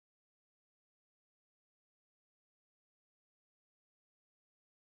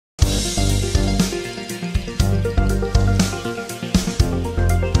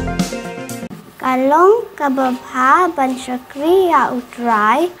kalong kababha ban shakri ya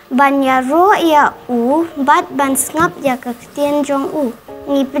utrai ban ya ro ya u bat ban snap ya kaktian jong u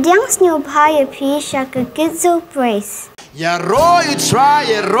ni pediang snu bha ya pi sha ka Kidzo praise ya ro you try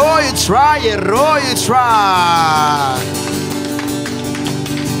ya ro you try ya ro you try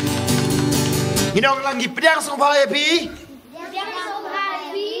you know lang gi pediang snu bha ya pi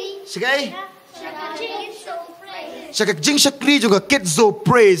Sige Shaka jing shakri juga Kidzo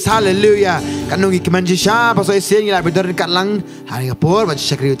praise hallelujah kanung ikimanji sha pasal isen ila bidar kat lang hari kapor baca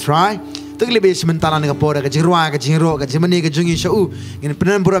shakri try tu lebih sementara dengan kapor ka jirwa ka jiro ka jimani ka jungi shu ngin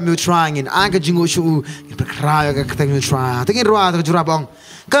penan pura mi try ngin aga jingo shu ngin perkara ka keteng try tu ngin ruwa tu jura bong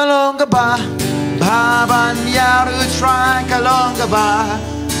kalong ka ba baban ya ru try kalong ka ba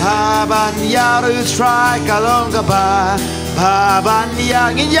baban ya ru try kalong ka ba baban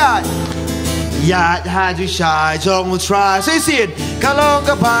ya ngin ya ya haju shai jong try say it kalong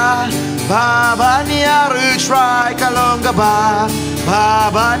ka ba baba niya ru try kalong ka ba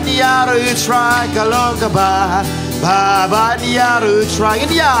baba niya ru try kalong ka ba baba niya ru try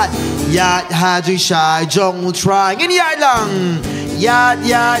ya haju shai jong try ya lang ya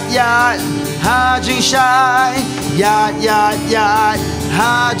haju shai ya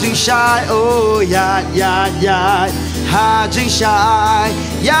haju shai oh ya haju shai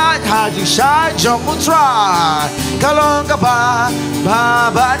ya haju shai jong try kalong ka ba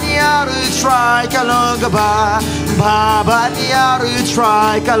baba niya ru try kalong ka ba baba niya ru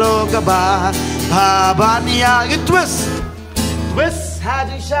try kalong ka ba baba niya twist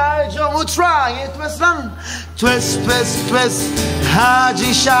haju shai jong try twist lang twist haju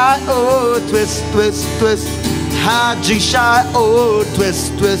shai oh twist haju shai oh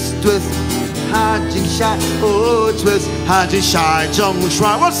twist haju shai oh twist haju shai jong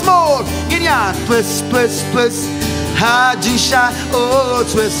try once more get ya twist haju shai oh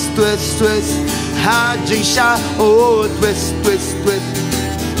twist haju shai oh twist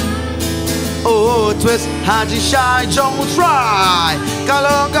oh twist haju shai jong try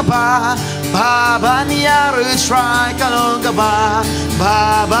kalong ka ba baba niya ru try kalong ka ba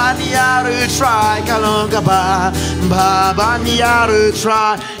baba niya ru try kalong ka ba baba niya ru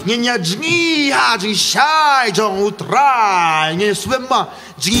try niya jingi haju shai jong try niya swim ma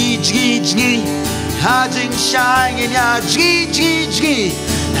jingi haju shai niya jingi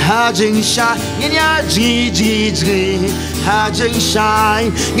haju shai niya jingi haju shai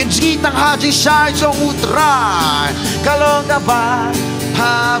niya jingi tang haju shai jong try kalong ka ba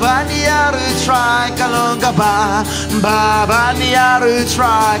baba niya ru try kalong ka ba baba niya ru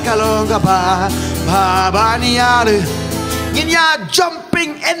try kalong ka ba baba niya ru Ginya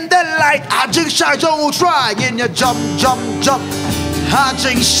jumping in the light hajing shai jong try ginya jump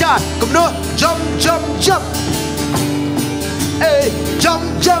hajing shai come no jump hey jump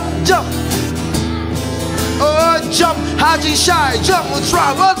oh jump hajing shai jong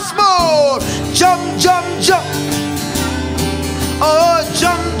try once more jump oh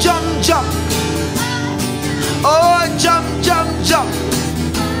jump oh jump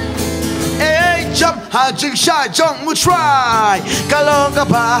hey jump hajing shai jong try kalong ka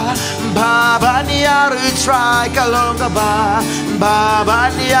ba baba niya ru try kalong ka ba baba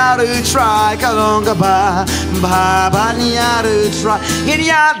niya ru try kalong ka ba baba niya ru try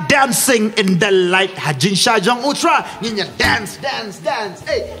ginya dancing in the light hajing shai jong try ginya dance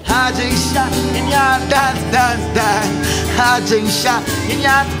hey hajing shai ginya dance hajing shai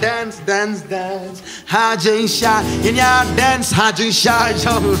ginya dance hajing shai ginya dance hajing shai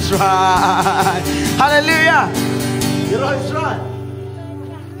jong try hallelujah Hero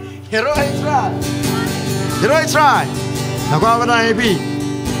try nak apa nak happy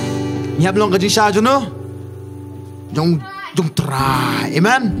ni belum kerja sah jono jong try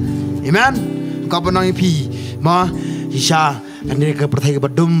amen kau pernah happy ma isha kan ni ke pertai ke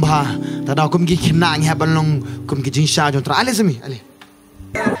badum ba tada kum ki khina ngi belum kum ki jing sah jong try ale semi ale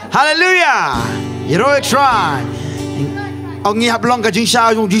hallelujah hero try ông nghe belum ke jing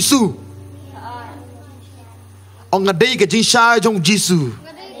sah jong jisu ông ngadai ke jing sah jong jisu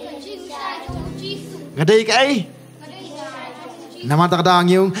ngadai ke ai nama tak ada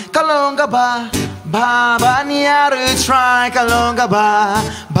ngiung kalong ka ba baba niya ru try kalong ka ba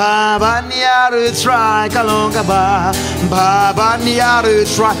baba niya ru try kalong ka ba baba niya ru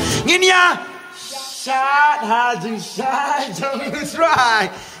try nginya shot hajing shot jong try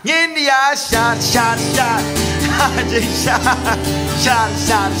nginya shot hajing shot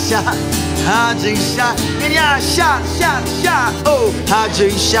hajing shot nginya shot oh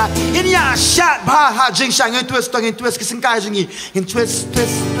hajing shot nginya shot ba hajing shot ngin twist kisengkai jungi ngin twist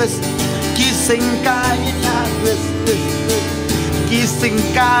kisengkai nginya twist kissing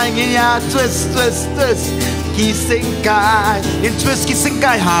guy, yeah, twist, twist, twist. Kissing guy, in twist kissing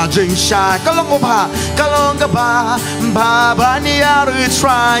guy, ha, drink shy, kalonga ba, baba ni aru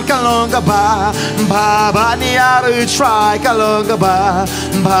try, kalonga ba, baba ni aru try, kalonga ba,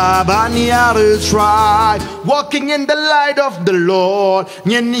 baba ni aru try. Walking in the light of the Lord,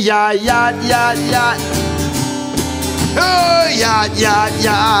 yin ya ya ya ya, oh ya ya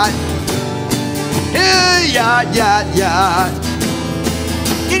ya, ya ya ya.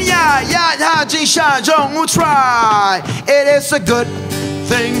 Try. It is a good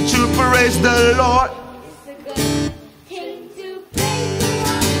thing to praise the Lord.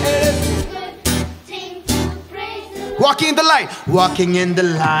 Walking in the light, walking in the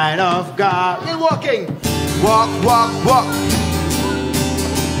light of God. And walking, walk, walk, walk,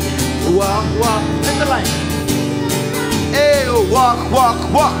 walk, walk in the light. Hey, walk, walk,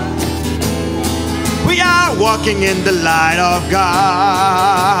 walk. We are walking in the light of God.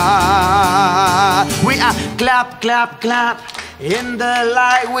 We are clap, clap, clap. In the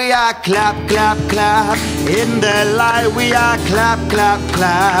light we are clap, clap, clap. In the light we are clap, clap,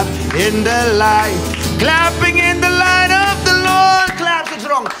 clap. In the light, clapping in the light of the Lord. Clap, it's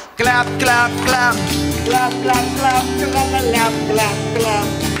wrong. Clap, clap, clap. Clap, clap, clap. Clap, clap, clap, clap.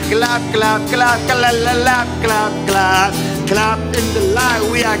 Clap, clap, clap, clap, clap, clap, clap. Clap in the light,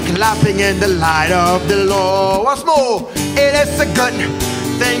 we are clapping in the light of the Lord. Once more, it is a good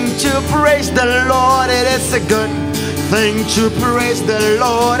thing to praise the Lord. It is a good thing to praise the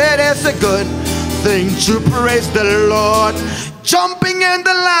Lord. It is a good thing to praise the Lord. Jumping in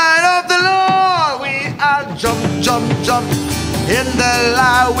the light of the Lord, we are jump, jump, jump. In the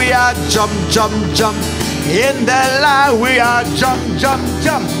light, we are jump, jump, jump. In the light, we are jump, jump,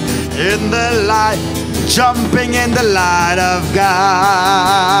 jump. In the light, jumping in the light of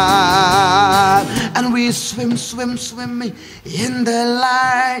God. And we swim, swim, swimming in the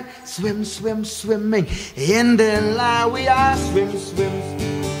light. Swim, swim, swimming in the light. We are swim, swim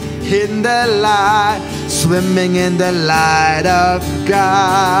in the light. Swimming in the light of God.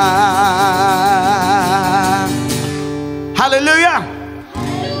 Hallelujah.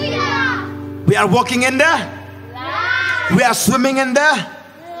 Hallelujah. We are walking in the light. We are swimming in the light.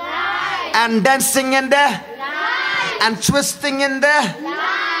 And dancing in the light. And twisting in the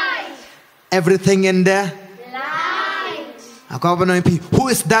light. Everything in the light. Who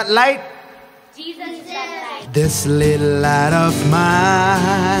is that light? Jesus is that light. This little light of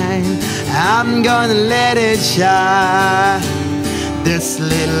mine, I'm gonna let it shine. This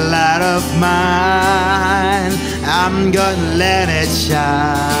little light of mine, I'm gonna let it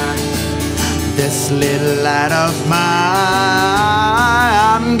shine. This little light of mine,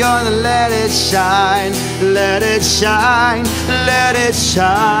 I'm gonna let it shine. Let it shine, let it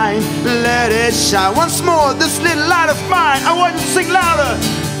shine, let it shine. Once more, this little light of mine, I want you to sing louder.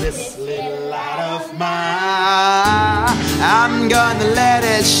 This little light of mine, I'm gonna let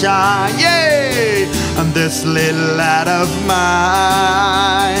it shine. Yay! And this little light of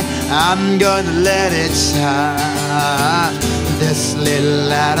mine, I'm gonna let it shine. This little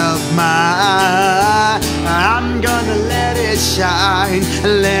light of mine, I'm gonna let it shine.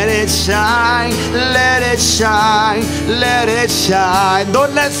 Let it shine, let it shine, let it shine.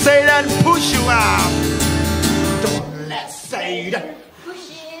 Don't let Satan push you out. Don't let Satan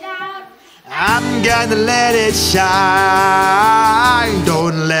push it out. I'm gonna let it shine.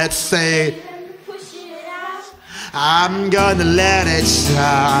 Don't let Satan push it out. I'm gonna let it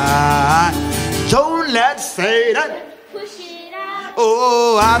shine. Don't let Satan.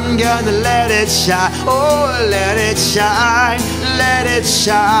 Oh, I'm gonna let it shine. Oh, let it shine. Let it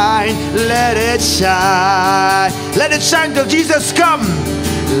shine. Let it shine. Let it shine till Jesus come.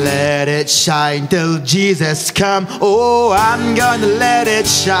 Let it shine till Jesus come. Oh, I'm gonna let it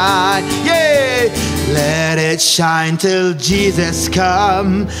shine. Yeah. Let it shine till Jesus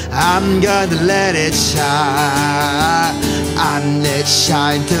come. I'm gonna let it shine. I'm let it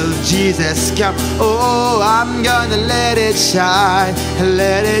shine till Jesus come. Oh, I'm gonna let it shine.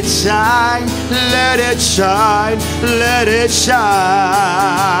 Let it shine. Let it shine. Let it shine.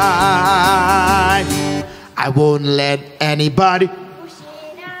 I won't let anybody.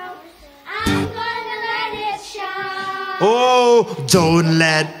 Oh, don't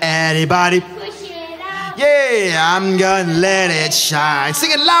let anybody push it out. Yeah, I'm gonna let it shine. Sing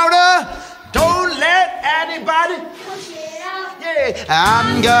it louder. Don't let anybody push it out. Yeah,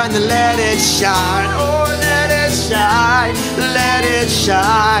 I'm gonna let it shine. Oh, let it shine. Let it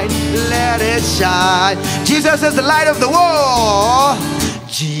shine. Let it shine. Jesus is the light of the world.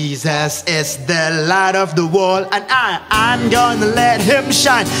 Jesus is the light of the world, and I'm gonna let him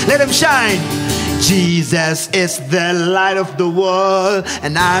shine. Let him shine. Jesus is the light of the world,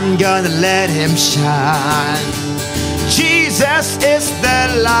 and I'm gonna let him shine. Jesus is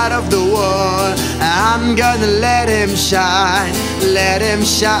the light of the world, I'm gonna let him shine. Let him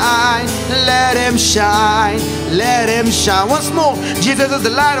shine, let him shine, let him shine. Once more, Jesus is the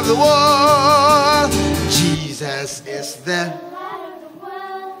light of the world. Jesus is the light of the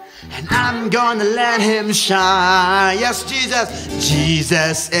world, and I'm gonna let him shine. Yes, Jesus.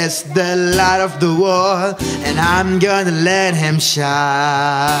 Jesus is the light of the world, and I'm gonna let him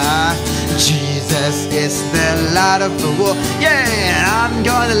shine. Jesus is the light of the world. Yeah, I'm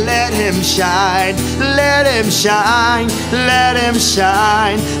gonna let him shine. Let him shine. Let him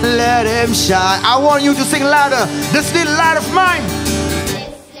shine. Let him shine. I want you to sing louder. This little light of mine.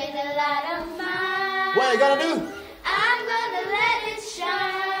 This little light of mine. What are you gonna do? I'm gonna let it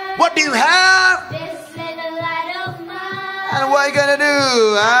shine. What do you have? This little light of mine. And what are you gonna do?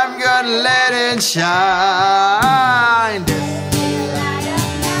 I'm gonna let it shine.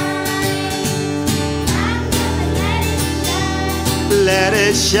 Let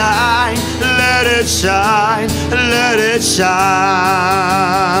it shine, let it shine, let it shine.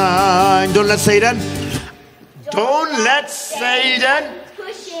 Don't let Satan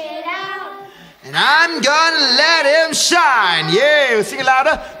Push it out. And I'm gonna let him shine. Yeah, sing it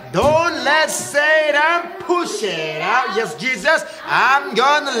louder. Don't let Satan push it out. Yes, Jesus, I'm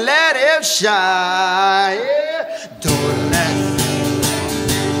gonna let him shine. Yeah. Don't let.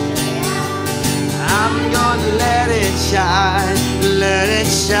 I'm gonna let it shine. Let it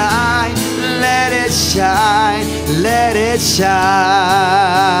shine, let it shine, let it shine,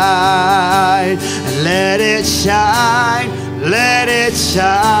 let it shine, let it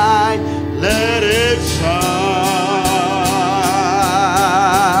shine, let it shine.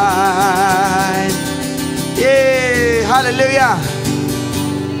 Yeah, hallelujah.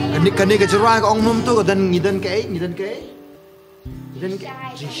 Cái này cái chữ ra của ông mông tôi có đơn cái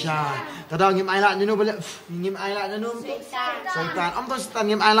Tyngshain. Tadang ngim ai la jenu balik ngim ai la jenu Sultan om tu Sultan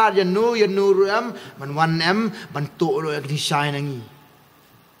ngim ai la jenu ruam man wan em ban tu lo Tyngshain nangi.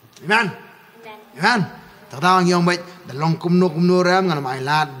 Amen. Amen. Tadang ngim bai dalong kumno ram ngam ai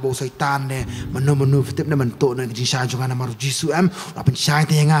la bo Sultan ne manu fitip ne man tu ne Tyngshain junga na maru Jisu em la pen shai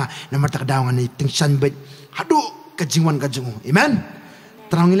tenga na mar tak daw ngani Tyngshain bai hadu kajingwan kajungu. Amen.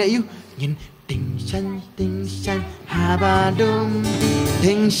 Tadang ngile you ngin Tyngshain habadum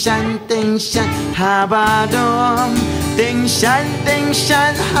Tyngshain habadum Tyngshain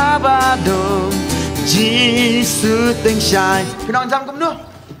habadum Jesus Tyngshain.พี่น้องจำกันด้วย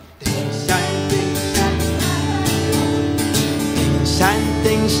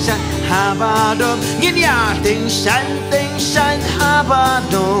Tyngshain habadum เงี้ย Tyngshain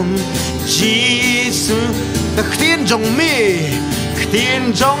habadum Jesus แต่เทียนจงมีThiên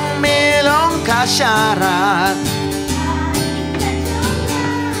trong mê lông cá shara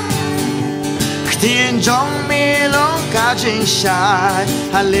Thiên trong mê lông cá Tyngshain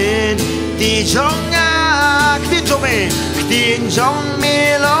Halen Ti trong a Thiên trong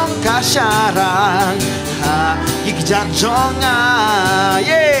mê lông cá shara Ha Yikjak trong a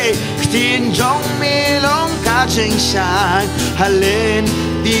Yeah Thiên trong mê lông cá Tyngshain Halen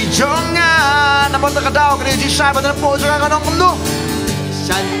Ti trong a Napon ta kadaw Kani Tyngshain Patan po Jangan kanong kumdo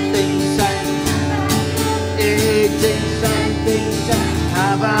Tyngshain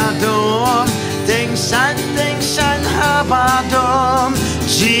habadum Tyngshain habadum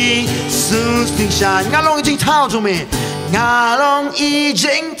Jesus Tyngshain Nga long i jing tao trong mi Nga long i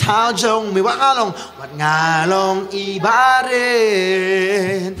jing tao trong mi Wat nga long i ba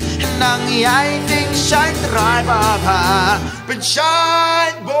rin Nang yai Tyngshain rai ba pa Pen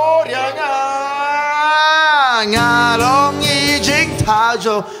shine bo dia Nga long i jing tao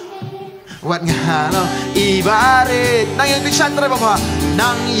trong Wat nga long i ba rin Nang yai Tyngshain rai ba pa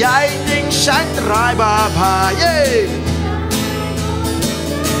Nang yai Tyngshain rai ba pa Yeah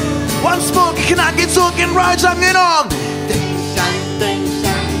Once more, cannot get so can rise up and on. Tyngshain.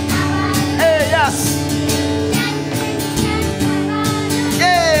 Hey, yes.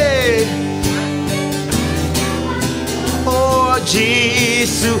 Yeah. Oh,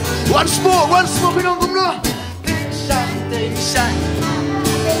 Jesus. Once more, pinong kumlo. Tyngshain.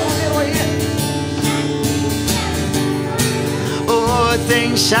 Oh,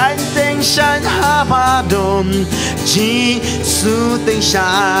 Tyngshain habadum Jesus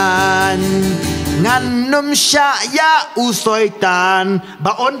Tyngshain Nganum sya ya usoitan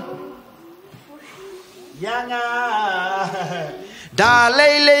baon Yang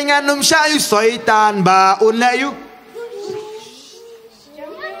Dalay nganum sya usoitan baon la yu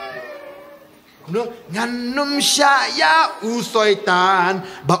Nganum sya ya usoitan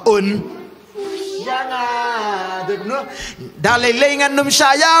baon no dalay ngan num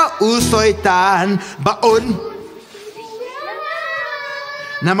saya usoitan baon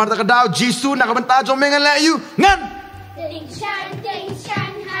namar ta kadau jisu nak benta jom ngan la you ngan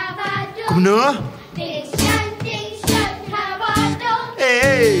kumno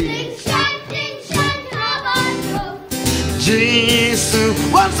hey Jesus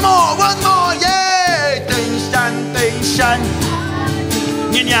once more yeah Tyngshain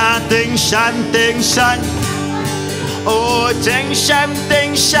Nya Tyngshain oh Tyngshain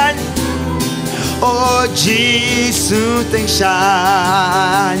oh Jesus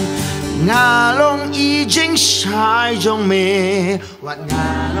Tyngshain ngalong i jing shai jong me wat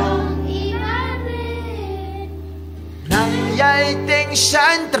ngalong i nang yai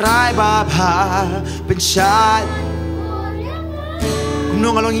Tyngshain trai ba pa ben shai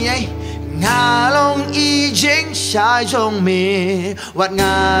nung ngalong i ngalong i jing shai jong me wat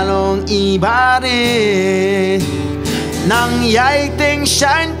ngalong i ba de nang yai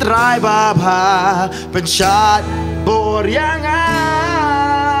Tyngshain trai ba pa ben shai bor yang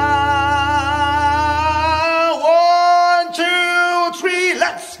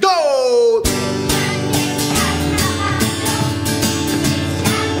let's go.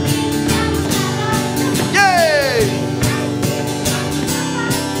 Yay!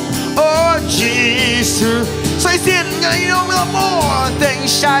 Oh Jesus, say xin ngày đâu nữa more.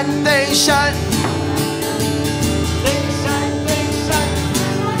 Tyngshain.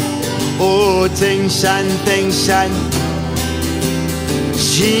 Oh Tyngshain.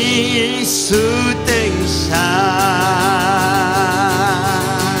 Jesus Tyngshain.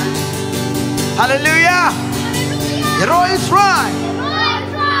 Hallelujah. Hero is right.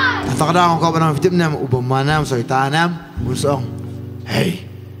 Takadang ko ba ng fitip na upamanam sa itanam musong. Hey,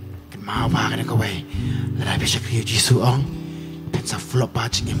 kan mau ba kan ko way. Labi siya kriyo Jisu ong. Pen sa flop ba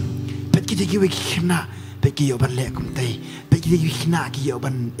chingim. Pet kita giwe kimna. Pet kiyo ban le kumtay. Pet kita giwe kina kiyo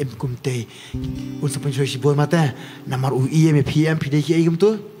ban em kumtay. Unsa pen si boy mata. Namar UI me PM pide ki igum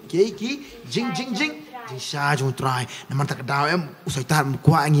tu. Ki jing. Sha jong try naman tak daw em usai tar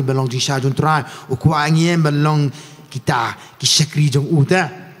kwa angi belong jing sha jong try o kwa angi em belong kita ki shakri jong uta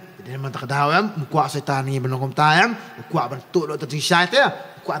de naman tak daw em kwa usai tar ni belong kom ta em kwa ban tu lo ta jing sha te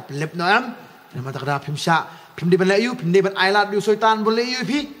kwa lep no em naman tak daw phim sha phim de ban la yu phim de ban ai la du usai tan bon le yu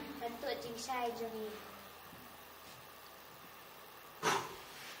phi ban tu jing sha jong ni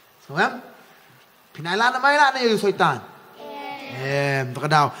so em phim ai la na mai la ni usai tan tak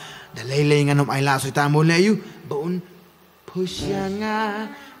daw dalay nganom ay la soitan mo leyu baun pusyanga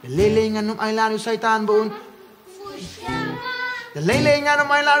dalay nganom ay la soitan baun pusyanga dalay nganom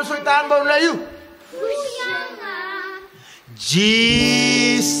ay la soitan baun leyu pusyanga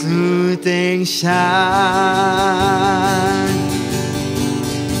Jesus Tyngshain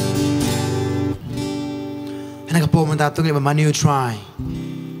ana kapo man tatong ni mani you try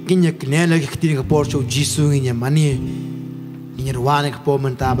kinya knela kitini kapo so Jesus nya mani Inya ruane kapo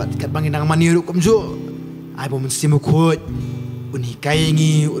mentabat kat bangin nang maniru komjo ai po Mynsiem Bakhuid uni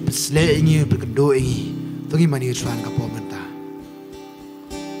kaingi besle ingi berkendo ingi tongi maniru ruan kapo menta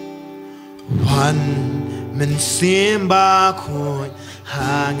wan Mynsiem Bakhuid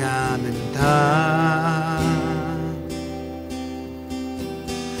hanga menta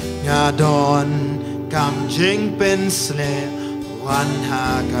ngadon kam jing pensle wan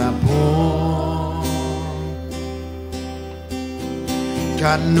ha kapo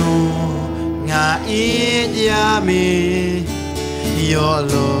Kanu nga idyami Your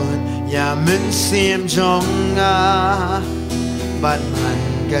Lord ya Mynsiem jonga Bat man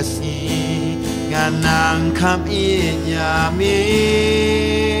kasi nga nang kam idyami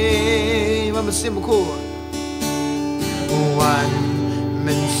Mynsiem Bakhuid Wan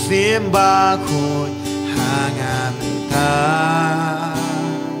Mynsiem Bakhuid hanga menta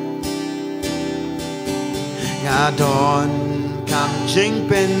Nga don Kam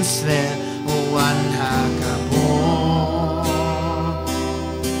jing pensle wan hakapo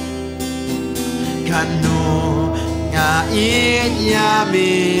Kanu nga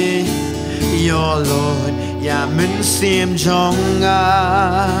inyami Your Lord ya Mynsiem jonga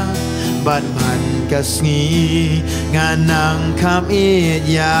Bat man kasngi nga nang kam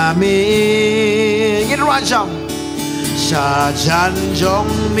inyami Ngirwanjam Sajan jong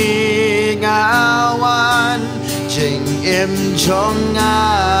mi ngawan Jing im jong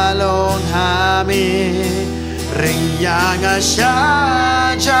along hami Ring ya nga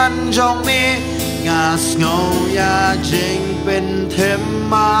sajan jong mi Ngas ngau ya jing pen thêm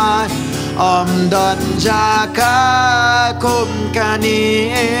mai Don jaka kum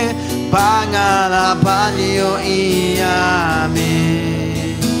kani Pangalapan yo iyami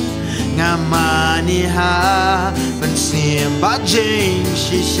Ngamani ha Mynsiem Bajing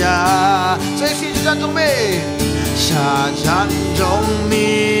Shisha Say si Jan Jong Me Sha Jan Jong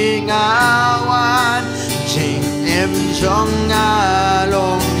Mi Ngawan Jing Em Jong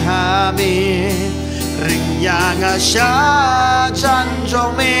Long Ha Mi Ring Yang Sha Jan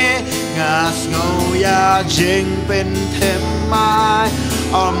Jong Mi Ngas Ngô Ya Jing Pen Them Mai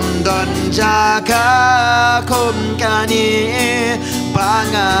Don Jaka Kum Kani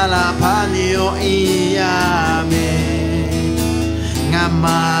Bangala Panio Iyame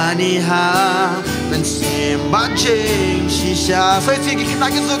Ngamani Ha Mynsiem Bajing Shisha So it's thinking I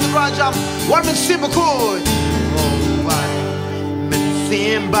can look at jump One Mynsiem Bakhuid Oh one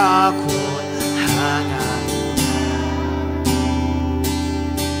Mynsiem Bakhuid Hanga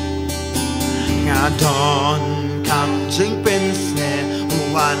Ngadon Kam Jing Pen Se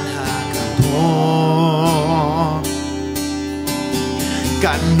Wan Ha Kapo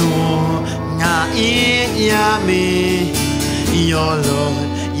Kanu nga iyami Yolo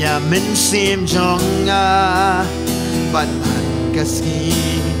ya Mynsiem jong nga Batman kaski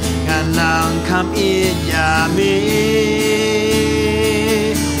nga nang kam iyami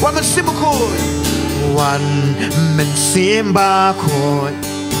Wan Mynsiem Bakhuid Wan Mynsiem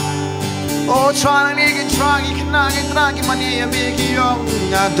Bakhuid Oh try na nigin try ikanangin tragi mani amiki yong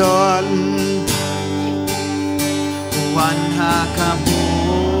nga don Wan ha kapo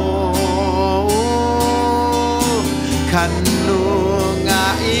Kanu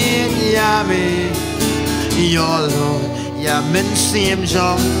nga iyami Yolo ya Mynsiem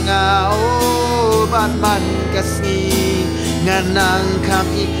jong nga Oh Batman kasi nga nang kam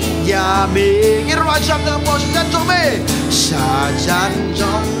iyami Ngirwajam ng po siya Jan Jong Mi Siya Jan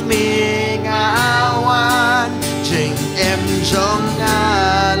Jong Mi Ngawan Jing Em Jong nga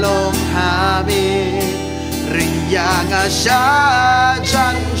Long Ha Mi Ring Ya nga siya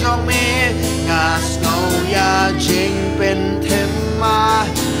Jan Jong Mi Ngas Ngô Ya Jing Pen Them Ma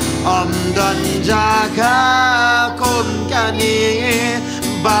Don Jaka Kum Kani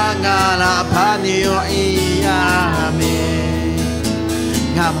Bangala Panio Iyame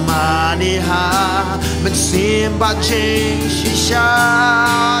Ngamani Ha Mynsiem Bajing Shisha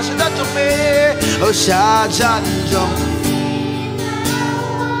Sha Jan Jong Mi Oh Sha Jan Jong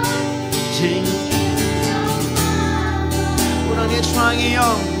Jing Kurang ni Trang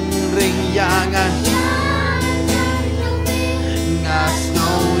Yong Ring Yang Ngas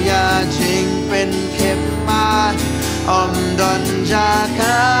Ngô Ya Jing Pen Them Ma Don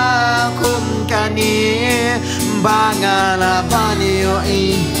Jaka Kum Kani Bangala Panio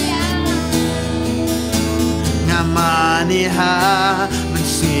Ngamani Ha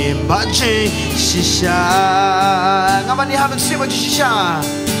Mynsiem Bajing Shisha Ngamani Ha Mynsiem Bajing Shisha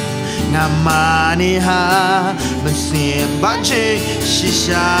Ngamani Ha Mynsiem Bajing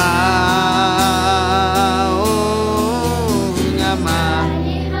Shisha Oh Ngamani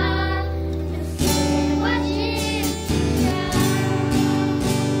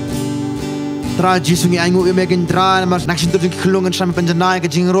Tra Jisu ngi aingu ime kan tra mas nak sintur jing kelungan sampai penjanai ke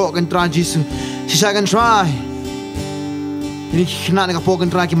jing ro kan tra Jisu sisa kan try ini kena nak po kan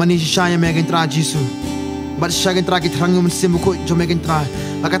tra ki mani sisa ya me kan tra Jisu but sisa kan tra ki thrang Mynsiem Bakhuid jo me kan tra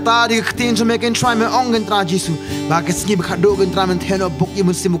bakata di ktin jo me kan try me ong kan tra Jisu bakas ngi bakado kan tra men theno buk i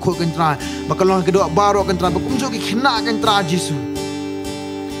Mynsiem Bakhuid kan tra bakalong ke do baro kan tra bakum jo ki kena kan tra Jisu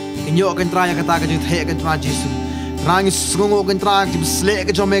kinyo kan tra ya kata ka jing the kan tra Jisu Rangi sungu kan tra ki slek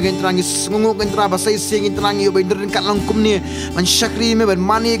ke jome kan rangi sungu kan tra basai sing kan rangi yo benderin kat langkum ni man syakri me ban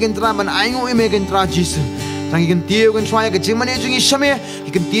mani kan tra man aingu me kan tra Jisu rangi kan tiu kan tra ke jing mani jing ishame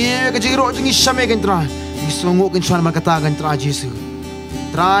kan tiu ke jing ro jing ishame kan tra ni sungu kan tra man kata kan tra Jisu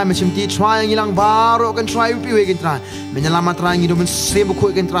tra macam ti tra yang hilang baru kan tra pi we kan tra menyelamat rangi do Mynsiem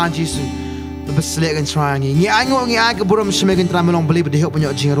Bakhuid kan tra Jisu beslek kan tra ngi aingu ngi ai ke buram shame kan tra melong beli bedeh punya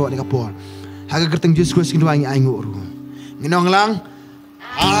jing ro ni kapor Haga kerteng Yesus Kristus kindu angi aingu ru. Nginong lang.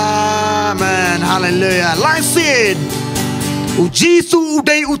 Amen. Hallelujah. Let's sing. O Jesus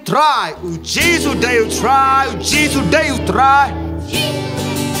day utrai. O Jesus day utrai. O Jesus day utrai.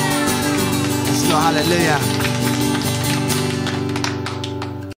 Let's go. Hallelujah.